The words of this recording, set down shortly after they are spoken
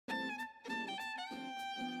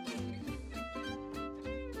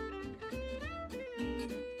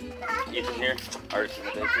Ethan here, artist in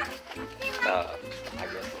the bakery. I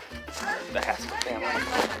guess the Haskell family.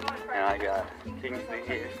 And I got Kingsley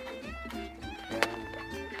here.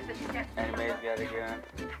 And Annie's got a gun.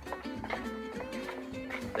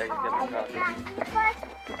 Jackie's got my coffee.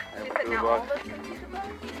 And a food box.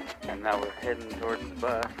 And now we're heading towards the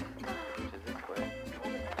bus, which is this way.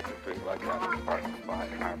 It's 3 blocks out of the parking spot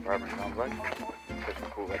in our apartment complex. It's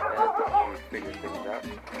cool like that. We figure things out.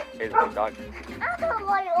 Here's the dog. And,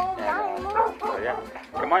 so yeah.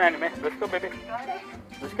 Come on, Annie. Let's go, baby.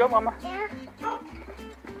 Let's go, Mama.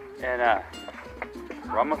 And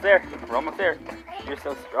we're almost there. We're almost there. You're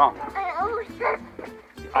so strong.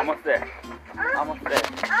 Almost there. Almost there.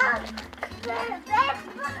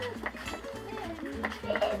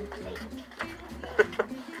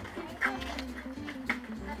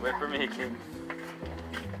 Wait for me, King.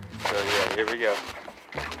 So yeah, here we go.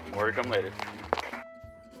 More to come later.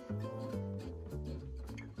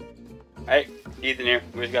 Hey, Ethan here.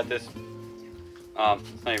 We just got this.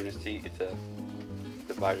 It's not even a seat. It's a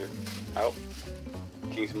divider out.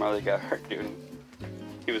 King Smiley got hurt doing it.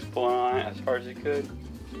 He was pulling on it as hard as he could,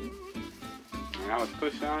 and I was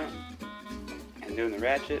pushing on it and doing the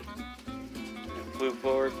ratchet. And it flew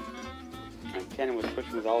forward. And Kenny was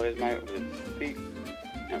pushing with all his might with his feet,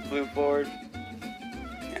 and it flew forward.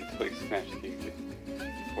 Until he smashed Kingsley.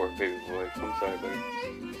 Poor baby boy. I'm sorry, buddy.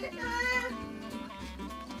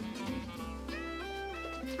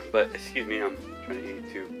 But excuse me, I'm trying to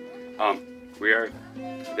eat too. We are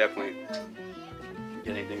definitely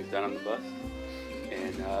getting things done on the bus,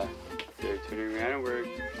 and they're turning around and we're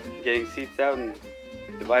getting seats out and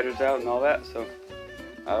dividers out and all that. So,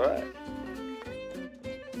 all right.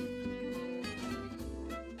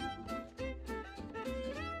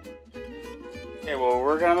 Okay, well, we're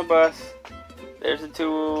working on the bus. There's the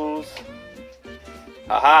tools.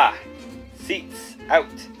 Aha! Seats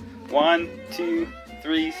out. 1, 2,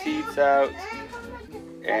 3 seats out.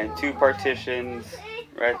 And 2 partitions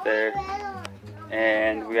right there.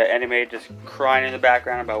 And we got Annie just crying in the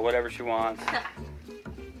background about whatever she wants.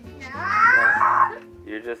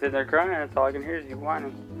 You're just sitting there crying. That's all I can hear is you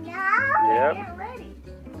whining. No. Yep. Get ready.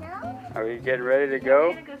 No. Are we getting ready to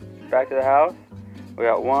go back to the house? We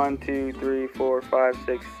got 1, 2, 3, 4, 5,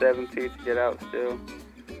 6, 7 seats to get out still.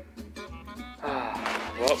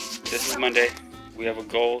 Well, this is Monday. We have a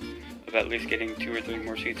goal of at least getting 2 or 3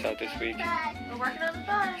 more seats out this week. We're working on the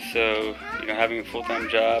bus. So, having a full-time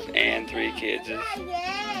job and 3 kids is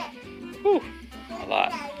whew, a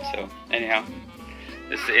lot. So, anyhow,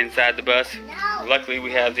 this is inside the bus. Luckily,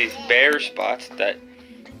 we have these bare spots that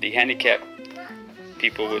the handicapped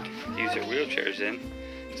people would use their wheelchairs in.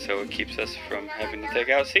 So it keeps us from having to take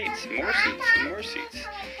out seats. More seats, more seats.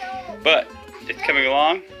 But it's coming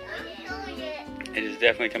along. It is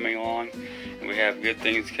definitely coming along. And we have good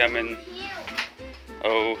things coming.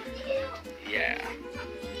 Oh, yeah.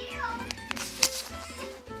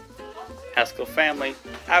 Haskell family,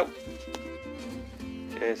 out.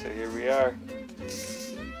 Okay, so here we are.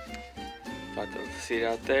 Got the seat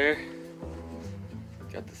out there.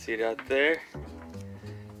 Got the seat out there.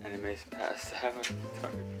 And it may pass out.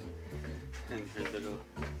 And her little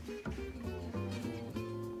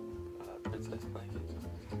princess blanket.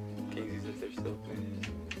 Kingsley's up there still playing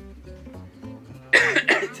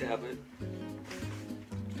his tablet.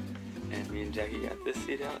 And me and Jackie got this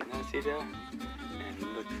seat out and that seat out. And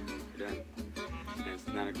look, we're done. And it's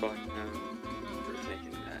 9 o'clock now. We're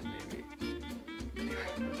thinking that maybe.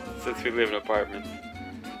 Since we live in apartments,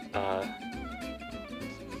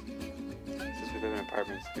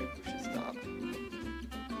 maybe we should stop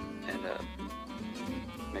and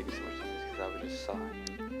making so much noise because I was just sawing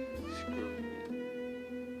and screwing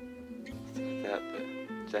and stuff like that. But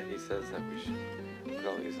Jackie says that we should put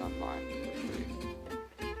all these online for free,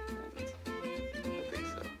 and I think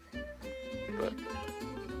so. But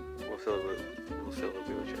we'll fill a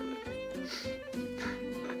wheelchair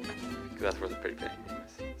because that's worth a pretty penny,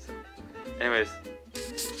 anyways. So, anyways,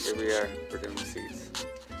 here we are. We're doing the seats.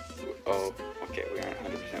 Oh. Okay, we aren't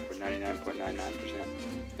 100%, we're 99.99%.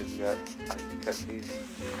 Because we got to cut these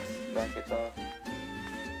brackets off.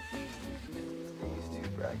 These 2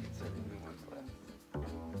 brackets are the new ones left.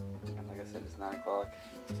 And like I said, it's 9 o'clock.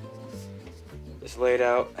 It's laid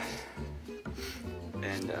out.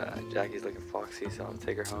 And Jackie's looking foxy, so I'll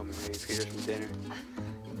take her home and maybe feed her some dinner.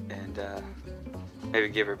 And maybe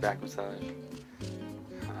give her a back massage.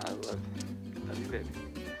 I love you, baby.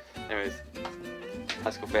 Anyways,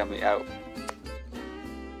 Haskell family out.